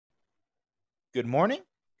Good morning,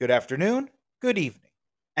 good afternoon, good evening,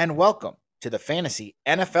 and welcome to the Fantasy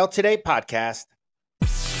NFL Today podcast.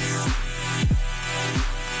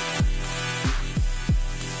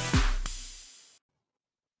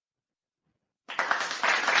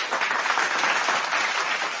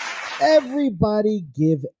 Everybody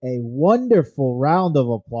give a wonderful round of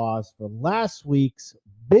applause for last week's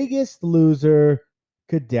biggest loser,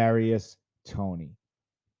 Kadarius Toney.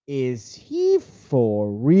 Is he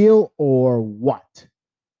for real or what?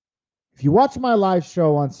 If you watch my live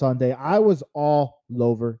show on Sunday, I was all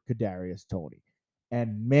over Kadarius Toney.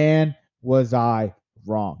 And man, was I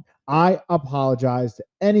wrong. I apologize to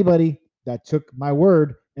anybody that took my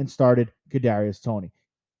word and started Kadarius Toney.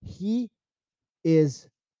 He is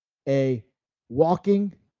a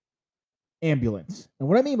walking ambulance. And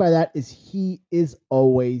what I mean by that is he is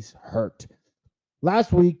always hurt.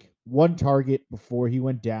 Last week, one target before he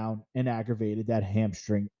went down and aggravated that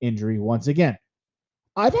hamstring injury once again.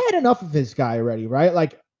 I've had enough of this guy already, right?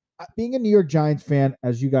 Like being a New York Giants fan,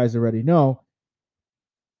 as you guys already know,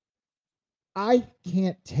 I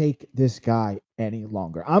can't take this guy any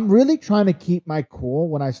longer. I'm really trying to keep my cool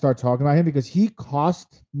when I start talking about him because he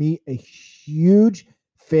cost me a huge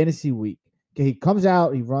fantasy week. Okay, he comes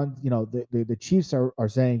out, he runs, the Chiefs are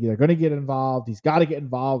saying they're going to get involved. He's got to get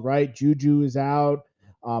involved, right? Juju is out.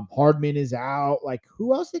 Hardman is out. Like,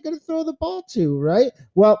 who else are they going to throw the ball to, right?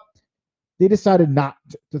 Well, they decided not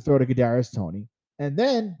to throw to Kadarius Toney. And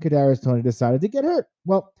then Kadarius Toney decided to get hurt.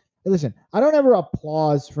 Well, listen, I don't ever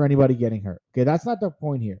applause for anybody getting hurt. Okay, that's not the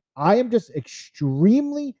point here. I am just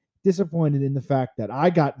extremely disappointed in the fact that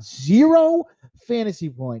I got 0 fantasy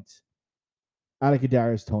points out of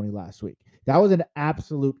Kadarius Toney last week. That was an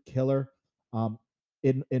absolute killer.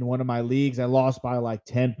 In one of my leagues, I lost by like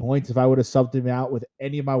 10 points. If I would have subbed him out with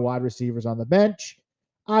any of my wide receivers on the bench,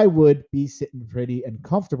 I would be sitting pretty and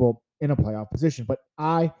comfortable in a playoff position. But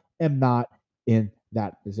I am not in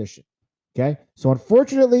that position. Okay. So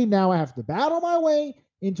unfortunately, now I have to battle my way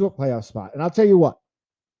into a playoff spot. And I'll tell you what,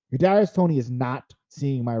 Kadarius Toney is not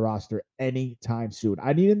seeing my roster anytime soon.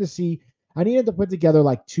 I need him to put together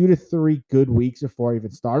like 2 to 3 good weeks before I even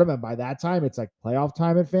start him. And by that time, it's like playoff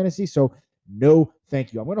time in fantasy. So no,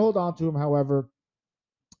 thank you. I'm going to hold on to him, however,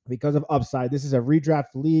 because of upside. This is a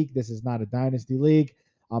redraft league. This is not a dynasty league.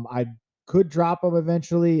 I could drop him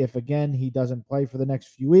eventually if, again, he doesn't play for the next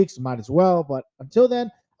few weeks. Might as well. But until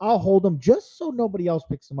then, I'll hold him just so nobody else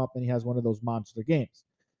picks him up and he has one of those monster games.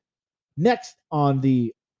 Next on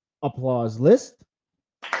the applause list,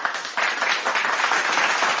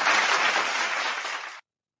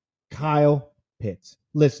 Kyle Pitts.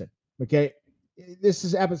 Listen, okay, this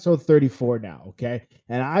is episode 34 now, okay?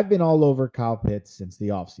 And I've been all over Kyle Pitts since the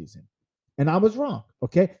offseason. And I was wrong,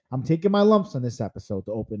 okay? I'm taking my lumps on this episode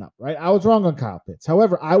to open up, right? I was wrong on Kyle Pitts.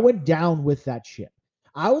 However, I went down with that ship.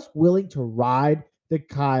 I was willing to ride the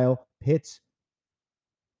Kyle Pitts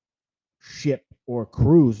ship or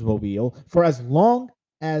cruise mobile for as long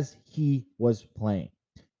as he was playing.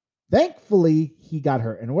 Thankfully, he got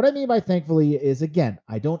hurt. And what I mean by thankfully is, again,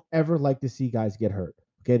 I don't ever like to see guys get hurt.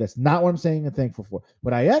 Okay, that's not what I'm saying I'm thankful for.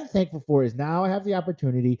 What I am thankful for is now I have the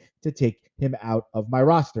opportunity to take him out of my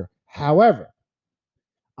roster. However,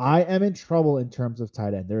 I am in trouble in terms of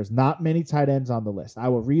tight end. There's not many tight ends on the list. I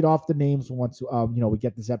will read off the names once we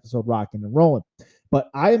get this episode rocking and rolling.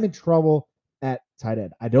 But I am in trouble at tight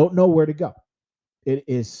end. I don't know where to go. It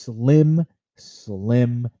is slim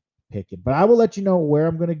picking. But I will let you know where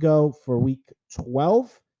I'm going to go for week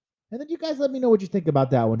 12. And then you guys let me know what you think about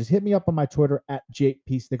that one. Just hit me up on my Twitter at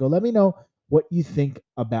JPStickle. Let me know what you think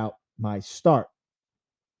about my start.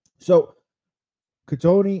 So,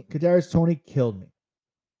 Kadarius Toney killed me.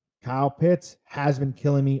 Kyle Pitts has been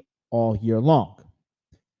killing me all year long.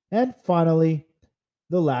 And finally,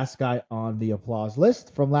 the last guy on the applause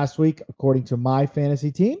list from last week, according to my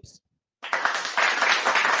fantasy teams,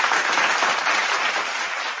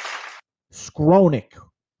 Skowronek,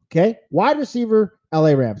 okay? Wide receiver,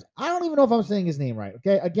 LA Rams. I don't even know if I'm saying his name right,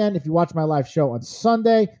 okay? Again, if you watch my live show on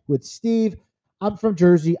Sunday with Steve, I'm from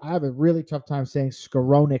Jersey. I have a really tough time saying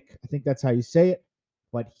Skowronek. I think that's how you say it.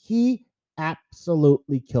 But he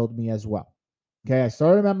absolutely killed me as well. Okay, I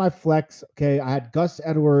started him at my flex. Okay, I had Gus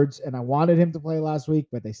Edwards, and I wanted him to play last week,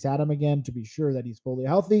 but they sat him again to be sure that he's fully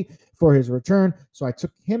healthy for his return. So I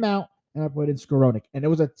took him out, and I put in Skowronek. And it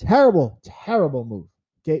was a terrible, terrible move.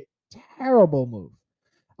 Okay, terrible move.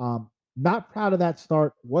 Not proud of that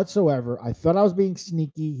start whatsoever. I thought I was being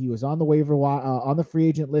sneaky. He was on the waiver on the free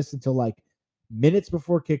agent list until like minutes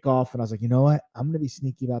before kickoff, and I was like, you know what? I'm going to be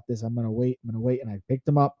sneaky about this. I'm going to wait. And I picked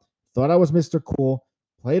him up. Thought I was Mr. Cool.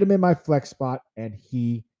 Played him in my flex spot, and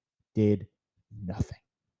he did nothing.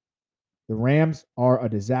 The Rams are a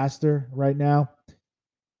disaster right now.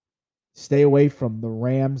 Stay away from the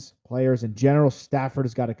Rams players in general. Stafford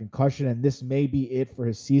has got a concussion, and this may be it for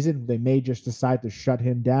his season. They may just decide to shut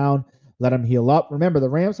him down, let him heal up. Remember, the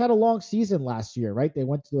Rams had a long season last year, right? They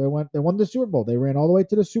won the Super Bowl. They ran all the way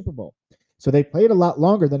to the Super Bowl. So they played a lot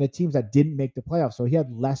longer than the teams that didn't make the playoffs. So he had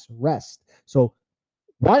less rest. So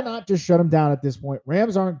why not just shut him down at this point?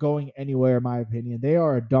 Rams aren't going anywhere, in my opinion. They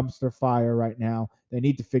are a dumpster fire right now. They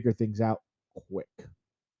need to figure things out quick.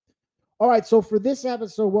 All right, so for this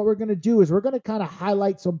episode, what we're going to do is we're going to kind of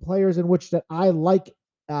highlight some players in which that I like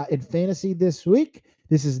in fantasy this week.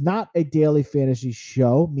 This is not a daily fantasy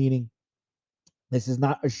show, meaning this is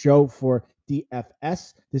not a show for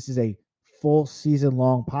DFS. This is a full season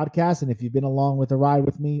long podcast. And if you've been along with the ride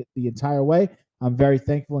with me the entire way, I'm very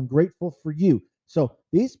thankful and grateful for you. So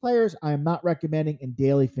these players I am not recommending in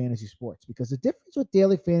daily fantasy sports, because the difference with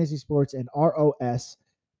daily fantasy sports and ROS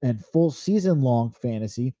and full season long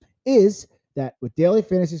fantasy is that with daily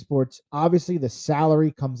fantasy sports, obviously the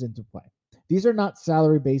salary comes into play. These are not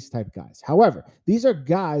salary-based type guys. However, these are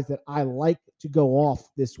guys that I like to go off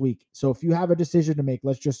this week. So if you have a decision to make,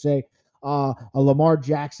 let's just say a Lamar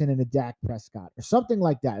Jackson and a Dak Prescott or something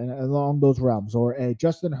like that along those realms, or a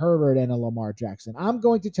Justin Herbert and a Lamar Jackson, I'm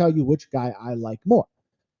going to tell you which guy I like more.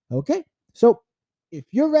 Okay? So if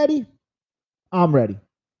you're ready, I'm ready.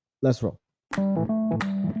 Let's roll.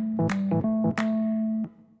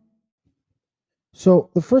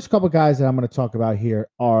 So the first couple guys that I'm going to talk about here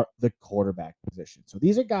are the quarterback position. So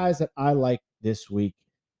these are guys that I like this week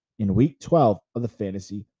in week 12 of the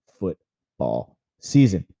fantasy football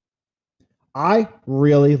season. I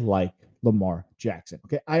really like Lamar Jackson.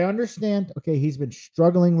 Okay, I understand. Okay, he's been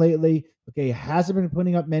struggling lately. Okay, he hasn't been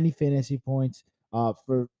putting up many fantasy points.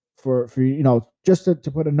 For just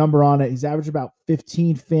to put a number on it, he's averaged about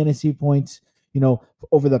 15 fantasy points,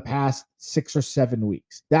 over the past 6 or 7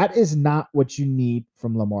 weeks. That is not what you need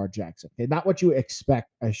from Lamar Jackson. Okay, not what you expect,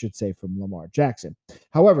 I should say, from Lamar Jackson.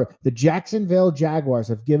 However, the Jacksonville Jaguars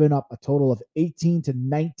have given up a total of 18 to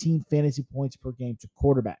 19 fantasy points per game to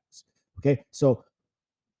quarterbacks. Okay, so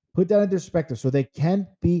put that into perspective. So they can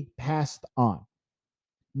be passed on.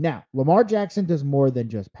 Now, Lamar Jackson does more than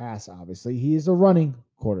just pass, obviously. He is a running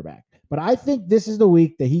quarterback. But I think this is the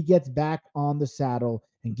week that he gets back on the saddle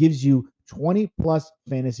and gives you 20-plus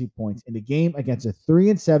fantasy points in the game against a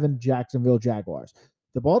 3-7 Jacksonville Jaguars.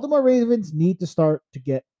 The Baltimore Ravens need to start to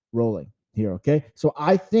get rolling here, okay? So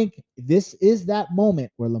I think this is that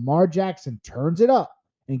moment where Lamar Jackson turns it up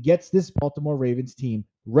and gets this Baltimore Ravens team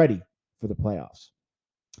ready for the playoffs.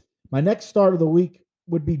 My next start of the week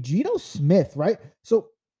would be Geno Smith, right? So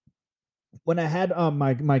when I had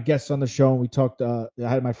my guests on the show, and we talked, I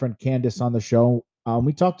had my friend Candace on the show.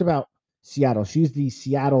 We talked about Seattle. She's the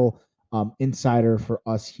Seattle insider for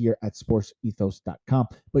us here at sportsethos.com.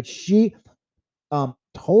 But she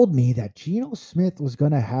told me that Geno Smith was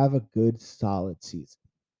going to have a good, solid season.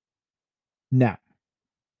 Now,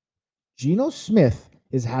 Geno Smith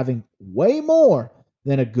is having way more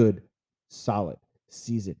than a good, solid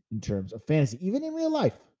season in terms of fantasy, even in real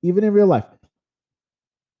life.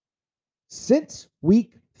 Since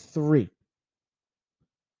week 3,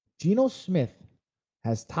 Geno Smith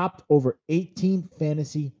has topped over 18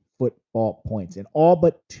 fantasy football points in all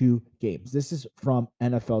but 2 games. This is from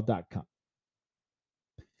NFL.com.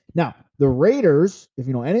 Now, the Raiders, if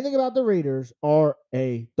you know anything about the Raiders, are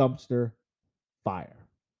a dumpster fire.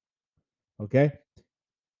 Okay?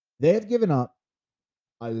 They have given up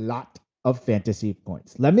a lot of fantasy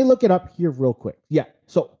points. Let me look it up here real quick. Yeah,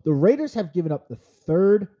 so the Raiders have given up the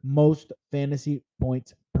 3rd most fantasy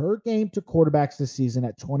points per game to quarterbacks this season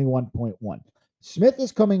at 21.1.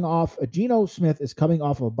 Geno Smith is coming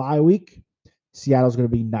off of a bye week. Seattle's going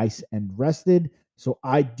to be nice and rested. So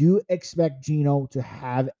I do expect Geno to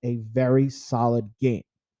have a very solid game.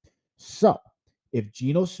 So if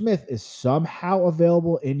Geno Smith is somehow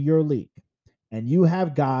available in your league, and you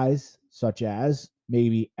have guys such as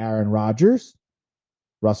maybe Aaron Rodgers,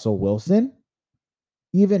 Russell Wilson,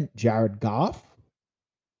 even Jared Goff,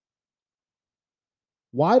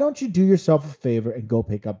 why don't you do yourself a favor and go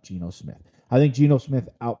pick up Geno Smith? I think Geno Smith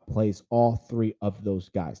outplays all 3 of those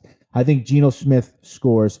guys. I think Geno Smith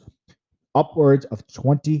scores upwards of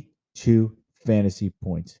 22 fantasy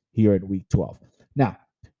points here at week 12. Now,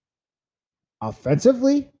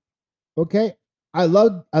 offensively, okay, I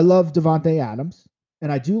love Devontae Adams,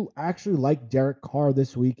 and I do actually like Derek Carr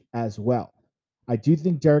this week as well. I do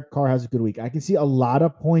think Derek Carr has a good week. I can see a lot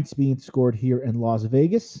of points being scored here in Las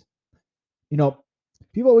Vegas.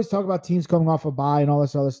 People always talk about teams coming off a bye and all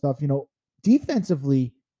this other stuff.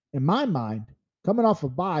 Defensively, in my mind, coming off a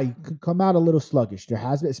bye, you could come out a little sluggish. There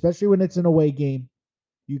has been, especially when it's an away game,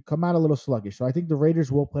 you come out a little sluggish. So I think the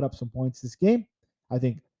Raiders will put up some points this game. I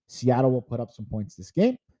think Seattle will put up some points this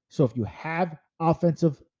game. So if you have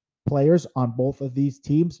offensive players on both of these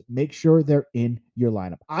teams, make sure they're in your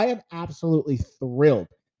lineup. I am absolutely thrilled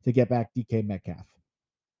to get back DK Metcalf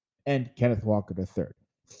and Kenneth Walker III.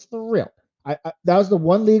 Thrilled. That was the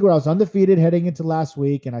one league where I was undefeated heading into last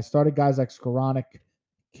week, and I started guys like Skoranek,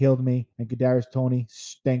 killed me, and Kadarius Toney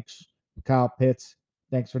stinks. Kyle Pitts,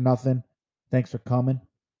 thanks for nothing. Thanks for coming.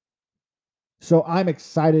 So I'm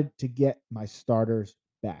excited to get my starters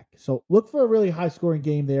back. So look for a really high-scoring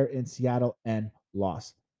game there in Seattle and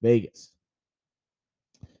Las Vegas.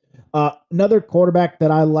 Another quarterback that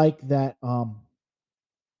I like that,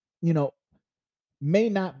 may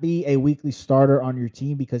not be a weekly starter on your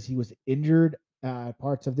team because he was injured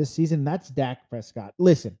parts of this season. That's Dak Prescott.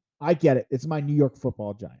 Listen, I get it. It's my New York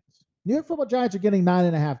Football Giants. New York Football Giants are getting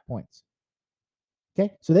 9.5 points.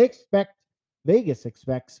 Okay, so Vegas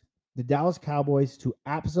expects the Dallas Cowboys to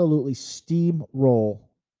absolutely steamroll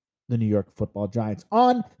the New York Football Giants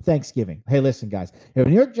on Thanksgiving. Hey, listen, guys, if the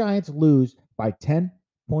New York Giants lose by 10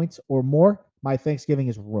 points or more, my Thanksgiving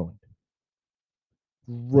is ruined.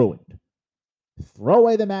 Ruined. Throw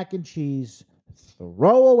away the mac and cheese.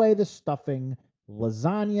 Throw away the stuffing.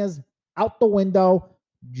 Lasagna's out the window.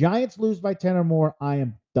 Giants lose by 10 or more. I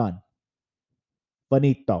am done.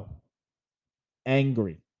 Finito.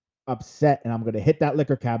 Angry. Upset. And I'm going to hit that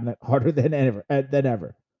liquor cabinet harder than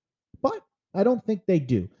ever. But I don't think they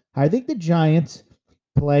do. I think the Giants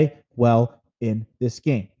play well in this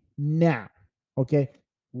game. Now, okay,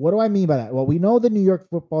 what do I mean by that? Well, we know the New York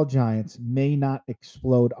Football Giants may not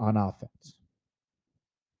explode on offense.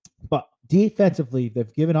 But defensively,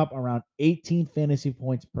 they've given up around 18 fantasy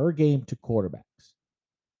points per game to quarterbacks.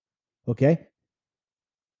 Okay?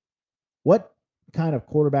 What kind of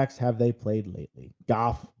quarterbacks have they played lately?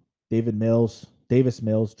 Goff, Davis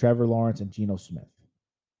Mills, Trevor Lawrence, and Geno Smith.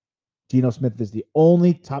 Geno Smith is the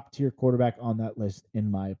only top-tier quarterback on that list,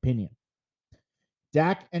 in my opinion.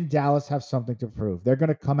 Dak and Dallas have something to prove. They're going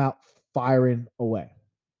to come out firing away.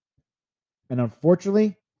 And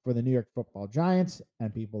unfortunately, for the New York Football Giants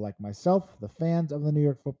and people like myself, the fans of the New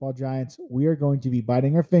York Football Giants, we are going to be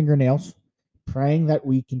biting our fingernails, praying that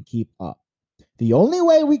we can keep up. The only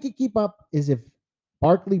way we can keep up is if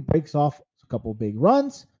Barkley breaks off a couple big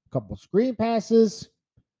runs, a couple screen passes.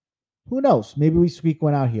 Who knows? Maybe we squeak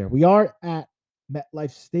one out here. We are at MetLife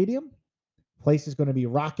Stadium. Place is going to be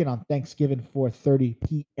rocking on Thanksgiving, 4:30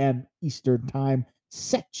 p.m. Eastern Time.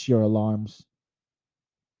 Set your alarms.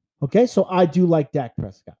 Okay, so I do like Dak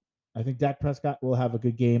Prescott. I think Dak Prescott will have a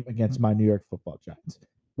good game against my New York Football Giants.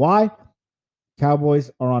 Why?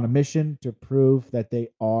 Cowboys are on a mission to prove that they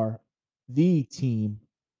are the team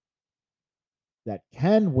that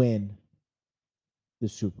can win the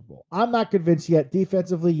Super Bowl. I'm not convinced yet.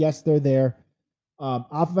 Defensively, yes, they're there.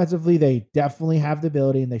 Offensively, they definitely have the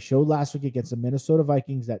ability, and they showed last week against the Minnesota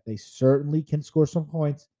Vikings that they certainly can score some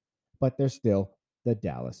points, but they're still the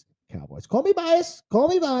Dallas Cowboys. Call me biased.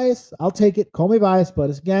 I'll take it. Call me biased,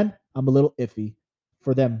 but again, I'm a little iffy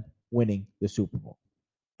for them winning the Super Bowl.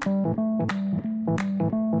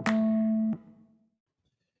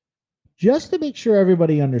 Just to make sure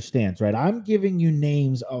everybody understands, right? I'm giving you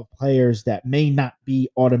names of players that may not be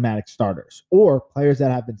automatic starters or players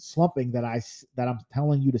that have been slumping that I'm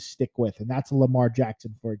telling you to stick with, and that's Lamar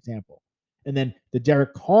Jackson, for example. And then the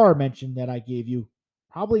Derek Carr mentioned that I gave you,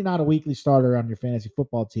 probably not a weekly starter on your fantasy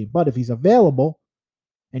football team, but if he's available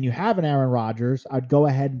and you have an Aaron Rodgers, I'd go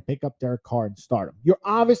ahead and pick up Derek Carr and start him. You're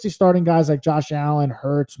obviously starting guys like Josh Allen,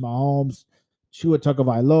 Hurts, Mahomes, Tua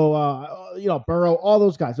Tagovailoa, Burrow, all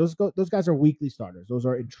those guys. Those guys are weekly starters. Those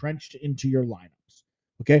are entrenched into your lineups.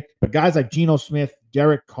 Okay, but guys like Geno Smith,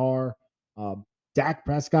 Derek Carr, Dak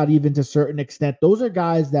Prescott, even to a certain extent, those are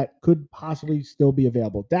guys that could possibly still be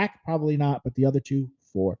available. Dak probably not, but the other two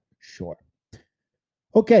for sure.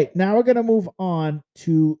 Okay, now we're gonna move on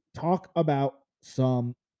to talk about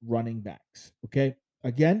some running backs. Okay,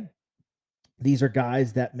 again, these are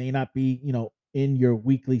guys that may not be, in your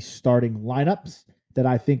weekly starting lineups that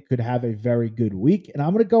I think could have a very good week. And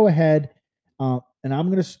I'm going to go ahead and I'm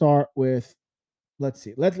going to start with, let's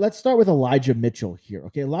start with Elijah Mitchell here.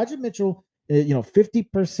 Okay. Elijah Mitchell,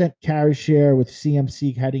 50% carry share with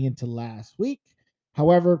CMC heading into last week.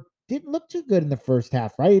 However, didn't look too good in the first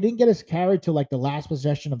half, right? He didn't get his carry till like the last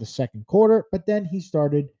possession of the second quarter, but then he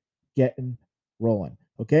started getting rolling.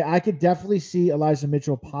 Okay, I could definitely see Elijah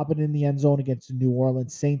Mitchell popping in the end zone against the New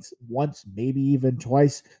Orleans Saints once, maybe even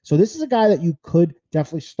twice. So this is a guy that you could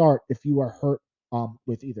definitely start if you are hurt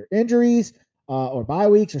with either injuries or bye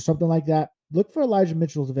weeks or something like that. look for Elijah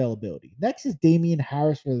Mitchell's availability. Next is Damian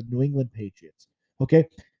Harris for the New England Patriots. Okay.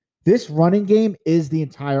 This running game is the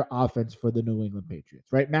entire offense for the New England Patriots,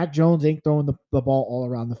 right? Mac Jones ain't throwing the ball all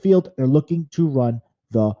around the field. They're looking to run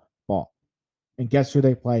the ball. And guess who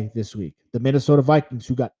they play this week? The Minnesota Vikings,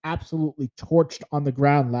 who got absolutely torched on the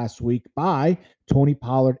ground last week by Tony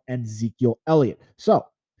Pollard and Ezekiel Elliott. So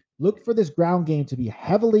look for this ground game to be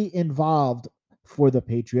heavily involved for the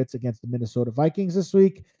Patriots against the Minnesota Vikings this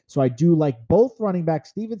week. So I do like both running backs.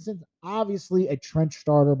 Stevenson's obviously a trench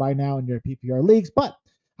starter by now in your PPR leagues, but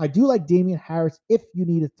I do like Damian Harris if you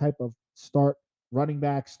need a type of start, running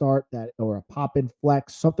back start that or a pop-in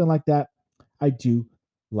flex, something like that. I do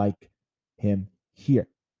like him here.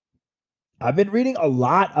 I've been reading a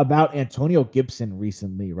lot about Antonio Gibson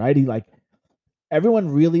recently, right? Everyone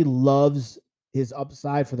really loves his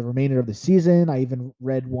upside for the remainder of the season. I even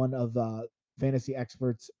read one of fantasy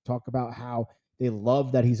experts talk about how they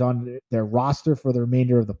love that he's on their roster for the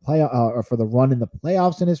remainder of the play or for the run in the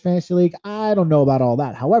playoffs in his fantasy league. I don't know about all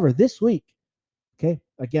that. However, this week, okay,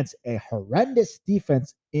 against a horrendous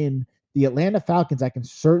defense in the Atlanta Falcons, I can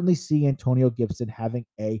certainly see Antonio Gibson having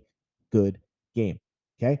a good game.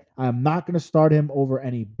 Okay. I'm not going to start him over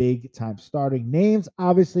any big time starting names.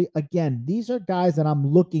 Obviously, again, these are guys that I'm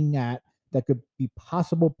looking at that could be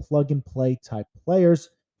possible plug and play type players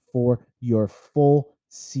for your full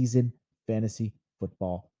season fantasy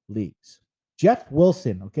football leagues. Jeff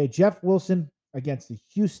Wilson. Okay. Jeff Wilson against the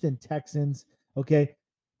Houston Texans. Okay.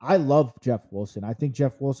 I love Jeff Wilson. I think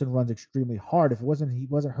Jeff Wilson runs extremely hard. If he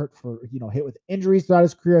wasn't hurt for, hit with injuries throughout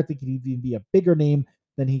his career, I think he'd even be a bigger name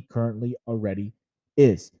than he currently already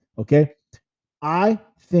is. Okay. I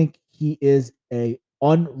think he is a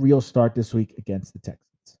unreal start this week against the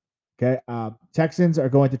Texans. Okay. Texans are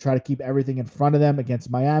going to try to keep everything in front of them against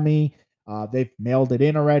Miami. They've mailed it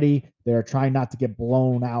in already. They're trying not to get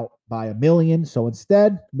blown out by a million. So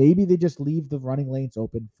instead, maybe they just leave the running lanes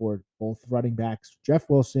open for both running backs, Jeff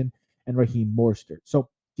Wilson and Raheem Mostert. So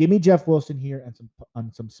give me Jeff Wilson here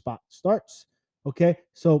and some spot starts. Okay.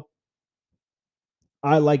 So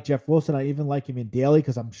I like Jeff Wilson. I even like him in daily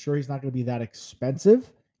because I'm sure he's not going to be that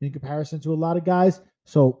expensive in comparison to a lot of guys.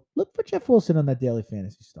 So look for Jeff Wilson on that daily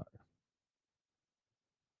fantasy starter.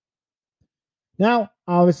 Now,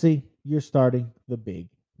 obviously, you're starting the big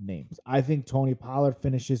names. I think Tony Pollard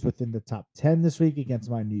finishes within the top 10 this week against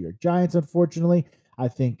my New York Giants, unfortunately. I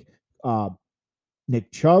think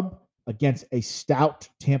Nick Chubb against a stout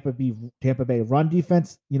Tampa Bay run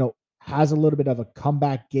defense, has a little bit of a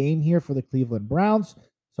comeback game here for the Cleveland Browns.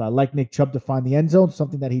 So I like Nick Chubb to find the end zone,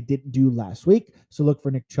 something that he didn't do last week. So look for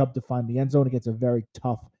Nick Chubb to find the end zone against a very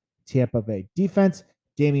tough Tampa Bay defense.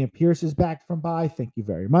 Dameon Pierce is back from bye. Thank you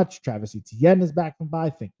very much. Travis Etienne is back from bye.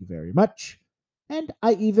 Thank you very much. And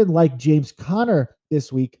I even like James Conner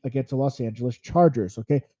this week against the Los Angeles Chargers.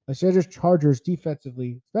 Okay. Los Angeles Chargers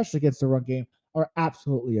defensively, especially against the run game, are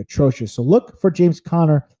absolutely atrocious. So look for James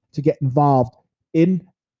Conner to get involved in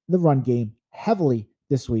the run game heavily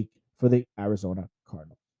this week for the Arizona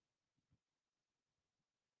Cardinals.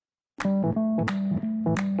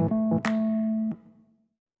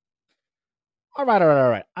 All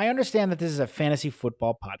right. I understand that this is a fantasy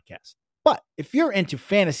football podcast, but if you're into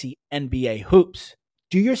fantasy NBA hoops,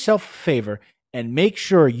 do yourself a favor and make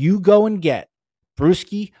sure you go and get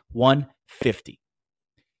Brewski 150.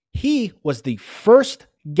 He was the first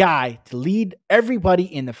guy to lead everybody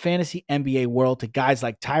in the fantasy NBA world to guys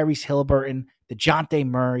like Tyrese Haliburton, DeJounte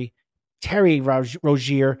Murray, Terry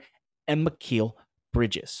Rozier, and Mikal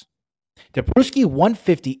Bridges. The Brewski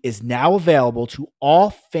 150 is now available to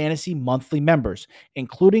all Fantasy Monthly members,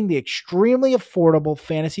 including the extremely affordable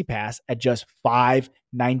Fantasy Pass at just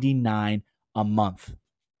 $5.99 a month.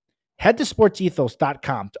 Head to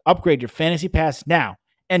sportsethos.com to upgrade your Fantasy Pass now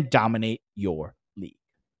and dominate your league.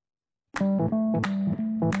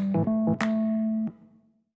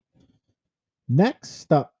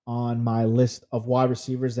 Next up on my list of wide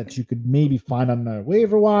receivers that you could maybe find on the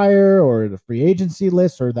waiver wire or the free agency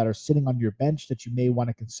list or that are sitting on your bench that you may want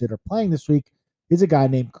to consider playing this week is a guy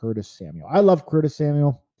named Curtis Samuel. I love Curtis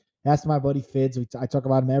Samuel. That's my buddy Fids. I talk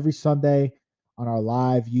about him every Sunday on our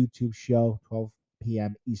live YouTube show, 12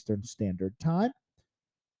 p.m. Eastern Standard Time.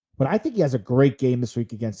 But I think he has a great game this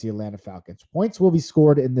week against the Atlanta Falcons. Points will be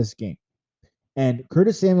scored in this game. And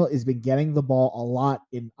Curtis Samuel has been getting the ball a lot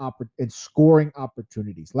in scoring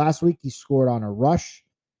opportunities. Last week, he scored on a rush.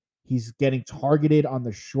 He's getting targeted on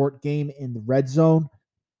the short game in the red zone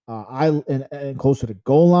and closer to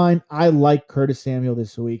goal line. I like Curtis Samuel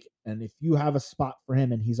this week. And if you have a spot for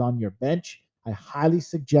him and he's on your bench, I highly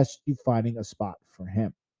suggest you finding a spot for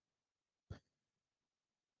him.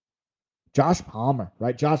 Josh Palmer,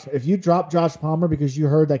 right? Josh, if you drop Josh Palmer because you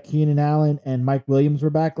heard that Keenan Allen and Mike Williams were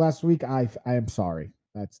back last week, I am sorry.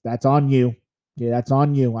 That's on you. Okay, that's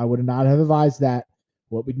on you. I would not have advised that.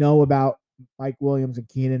 What we know about Mike Williams and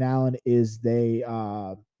Keenan Allen is they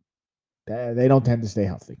don't tend to stay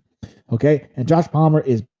healthy. Okay, and Josh Palmer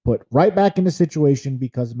is put right back in the situation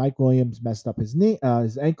because Mike Williams messed up his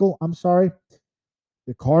ankle. I'm sorry.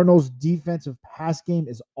 The Cardinals' defensive pass game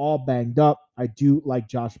is all banged up. I do like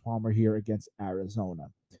Josh Palmer here against Arizona.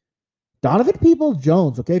 Donovan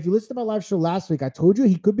Peoples-Jones, okay, if you listened to my live show last week, I told you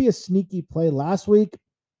he could be a sneaky play last week,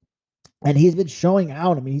 and he's been showing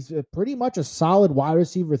out. I mean, he's pretty much a solid wide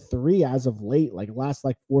receiver 3 as of late, like last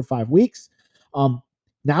 4 or 5 weeks. Now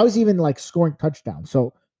he's even scoring touchdowns.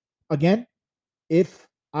 So again, if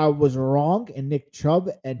I was wrong and Nick Chubb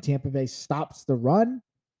and Tampa Bay stops the run,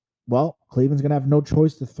 well, Cleveland's going to have no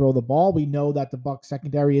choice to throw the ball. We know that the Bucs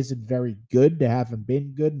secondary isn't very good. They haven't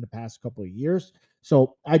been good in the past couple of years.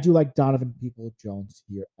 So I do like Donovan Peoples-Jones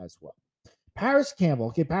here as well. Paris Campbell.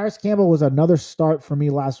 Okay, Paris Campbell was another start for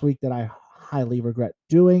me last week that I highly regret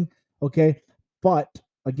doing. Okay, but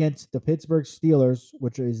against the Pittsburgh Steelers,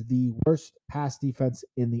 which is the worst pass defense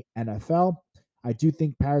in the NFL, I do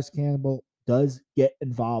think Paris Campbell does get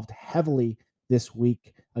involved heavily this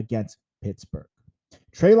week against Pittsburgh.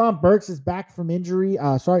 Treylon Burks is back from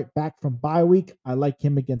back from bye week. I like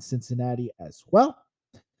him against Cincinnati as well.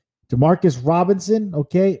 Demarcus Robinson,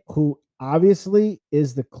 okay, who obviously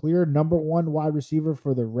is the clear number 1 wide receiver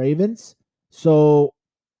for the Ravens. So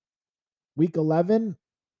week 11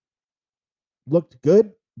 looked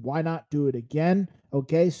good. Why not do it again?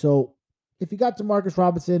 Okay, so if you got Demarcus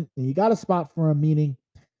Robinson and you got a spot for him, meaning,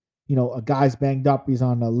 a guy's banged up, he's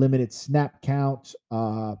on a limited snap count,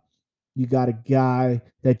 you got a guy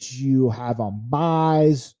that you have on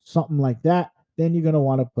buys, something like that, then you're going to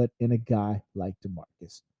want to put in a guy like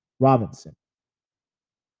Demarcus Robinson.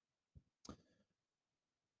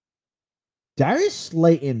 Darius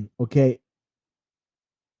Slayton, okay.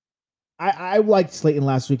 I liked Slayton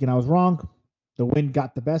last week, and I was wrong. The wind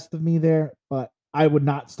got the best of me there, but I would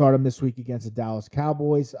not start him this week against the Dallas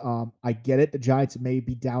Cowboys. I get it. The Giants may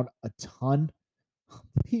be down a ton.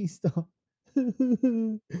 Please don't.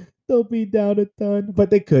 Don't be down a ton, but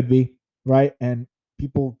they could be, right? And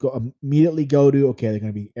people immediately go to, okay, they're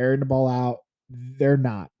going to be airing the ball out. They're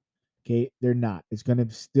not. Okay, they're not. It's going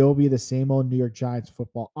to still be the same old New York Giants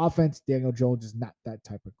football offense. Daniel Jones is not that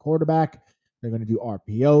type of quarterback. They're going to do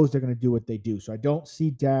RPOs. They're going to do what they do. So I don't see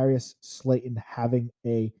Darius Slayton having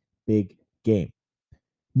a big game.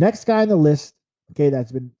 Next guy on the list, okay,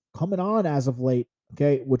 that's been coming on as of late,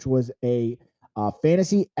 okay, which was a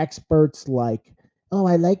fantasy experts like, oh,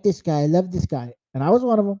 I like this guy. I love this guy. And I was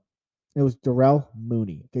one of them. It was Darrell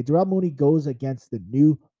Mooney. Okay, Darrell Mooney goes against the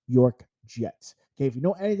New York Jets. Okay, if you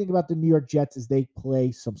know anything about the New York Jets, is they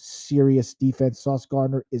play some serious defense. Sauce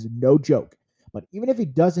Gardner is no joke. But even if he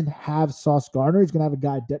doesn't have Sauce Gardner, he's going to have a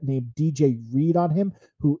guy named DJ Reed on him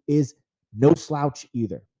who is no slouch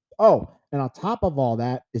either. Oh, and on top of all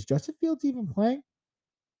that, is Justin Fields even playing?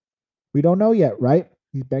 We don't know yet, right?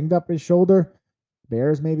 He banged up his shoulder.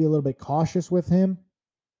 Bears may be a little bit cautious with him.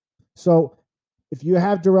 So if you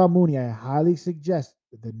have Darrell Mooney, I highly suggest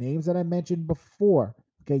the names that I mentioned before,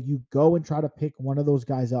 okay, you go and try to pick one of those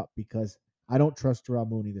guys up because I don't trust Darrell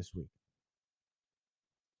Mooney this week.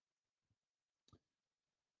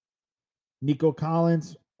 Nico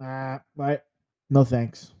Collins, right? No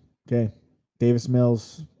thanks. Okay. Davis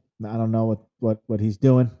Mills, I don't know what he's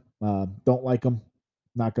doing. Don't like him.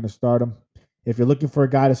 Not going to start him. If you're looking for a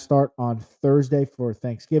guy to start on Thursday for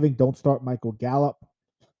Thanksgiving, don't start Michael Gallup.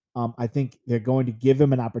 I think they're going to give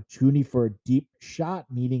him an opportunity for a deep shot,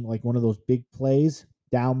 meaning like one of those big plays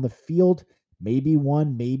down the field, maybe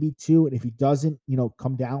 1, maybe 2. And if he doesn't,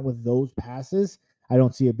 come down with those passes, I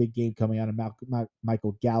don't see a big game coming out of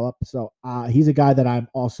Michael Gallup. So he's a guy that I'm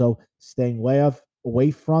also staying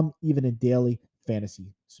away from, even in daily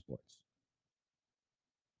fantasy sports.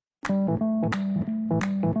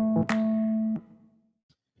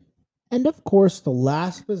 And of course, the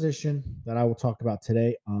last position that I will talk about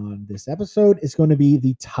today on this episode is going to be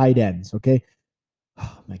the tight ends. Okay.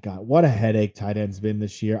 Oh my God, what a headache tight end's been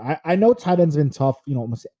this year. I know tight end's been tough,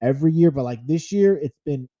 almost every year, but like this year, it's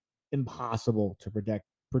been impossible to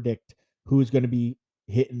predict who's going to be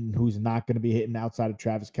hitting, who's not going to be hitting outside of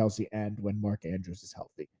Travis Kelce and when Mark Andrews is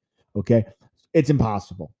healthy. Okay. It's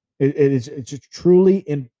impossible. It's just truly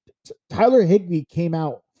in Tyler Higbee came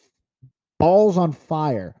out balls on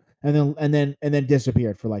fire and then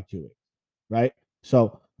disappeared for like 2 weeks, right?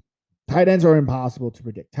 So tight ends are impossible to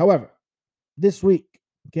predict. However, this week,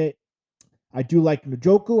 okay, I do like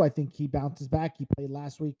Njoku. I think he bounces back. He played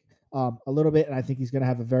last week a little bit, and I think he's going to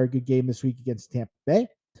have a very good game this week against Tampa Bay.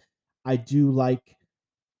 I do like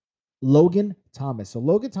Logan Thomas. So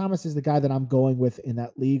Logan Thomas is the guy that I'm going with in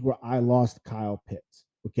that league where I lost Kyle Pitts.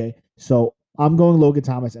 Okay. So I'm going Logan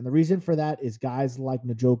Thomas. And the reason for that is guys like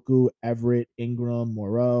Njoku, Everett, Ingram,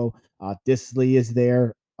 Moreau, Disley is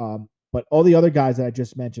there. But all the other guys that I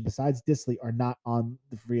just mentioned, besides Disley, are not on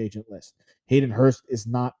the free agent list. Hayden Hurst is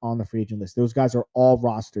not on the free agent list. Those guys are all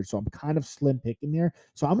rostered. So I'm kind of slim picking there.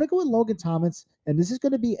 So I'm going to go with Logan Thomas. And this is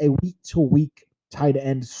going to be a week to week tight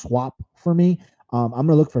end swap for me. I'm going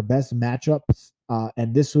to look for best matchups.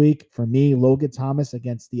 And this week, for me, Logan Thomas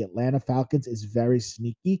against the Atlanta Falcons is very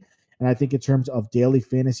sneaky. And I think in terms of daily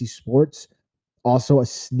fantasy sports, also a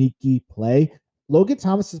sneaky play. Logan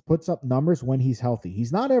Thomas puts up numbers when he's healthy.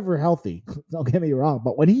 He's not ever healthy. Don't get me wrong.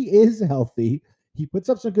 But when he is healthy, he puts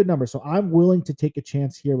up some good numbers. So I'm willing to take a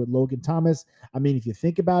chance here with Logan Thomas. I mean, if you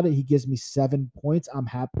think about it, he gives me 7 points. I'm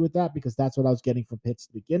happy with that because that's what I was getting from Pitts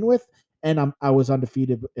to begin with. And I was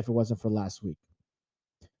undefeated if it wasn't for last week.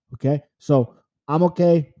 Okay. So I'm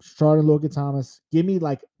okay starting Logan Thomas. Give me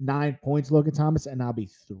like 9 points, Logan Thomas, and I'll be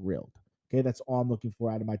thrilled. Okay. That's all I'm looking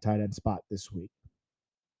for out of my tight end spot this week.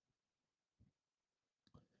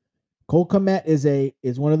 Cole Kmet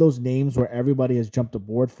is one of those names where everybody has jumped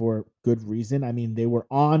aboard for good reason. I mean, they were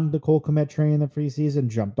on the Cole Kmet train in the preseason,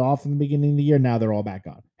 jumped off in the beginning of the year. Now they're all back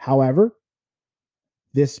on. However,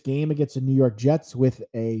 this game against the New York Jets with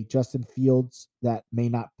a Justin Fields that may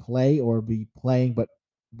not play or be playing, but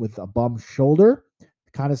with a bum shoulder,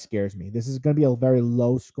 kind of scares me. This is going to be a very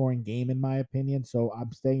low scoring game, in my opinion. So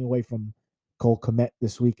I'm staying away from Cole Kmet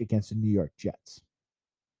this week against the New York Jets.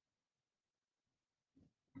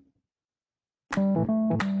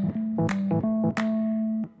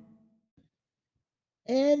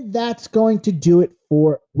 And that's going to do it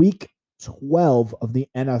for week 12 of the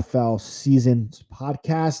NFL Seasons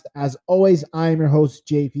podcast. As always, I am your host,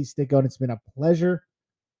 JP Sticko, and it's been a pleasure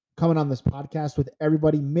coming on this podcast with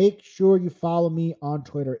everybody. Make sure you follow me on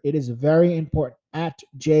Twitter. It is very important at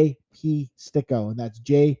JP Sticko, and that's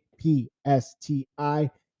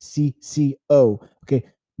JPSTICCO. Okay.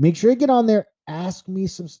 Make sure you get on there. Ask me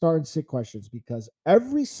some start and sit questions because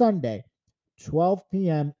every Sunday, 12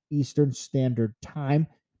 p.m. Eastern Standard Time,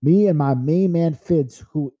 me and my main man Fids,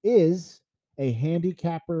 who is a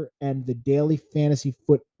handicapper and the daily fantasy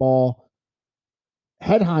football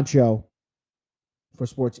head honcho for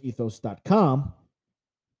sportsethos.com,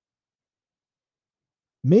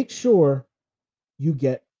 make sure you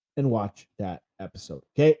get and watch that episode.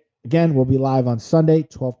 Okay. Again, we'll be live on Sunday,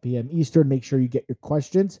 12 p.m. Eastern. Make sure you get your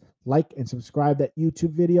questions, like and subscribe that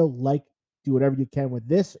YouTube video, do whatever you can with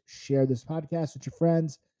this, share this podcast with your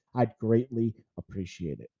friends. I'd greatly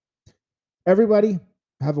appreciate it. Everybody,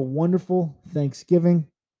 have a wonderful Thanksgiving.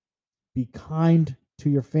 Be kind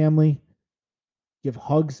to your family. Give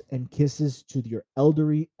hugs and kisses to your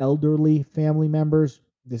elderly family members.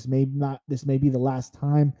 This may be the last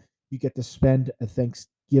time you get to spend a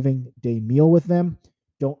Thanksgiving Day meal with them.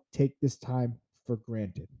 Don't take this time for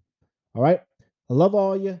granted. All right? I love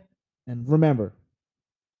all of you. And remember,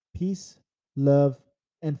 peace, love,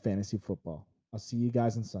 and fantasy football. I'll see you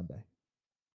guys on Sunday.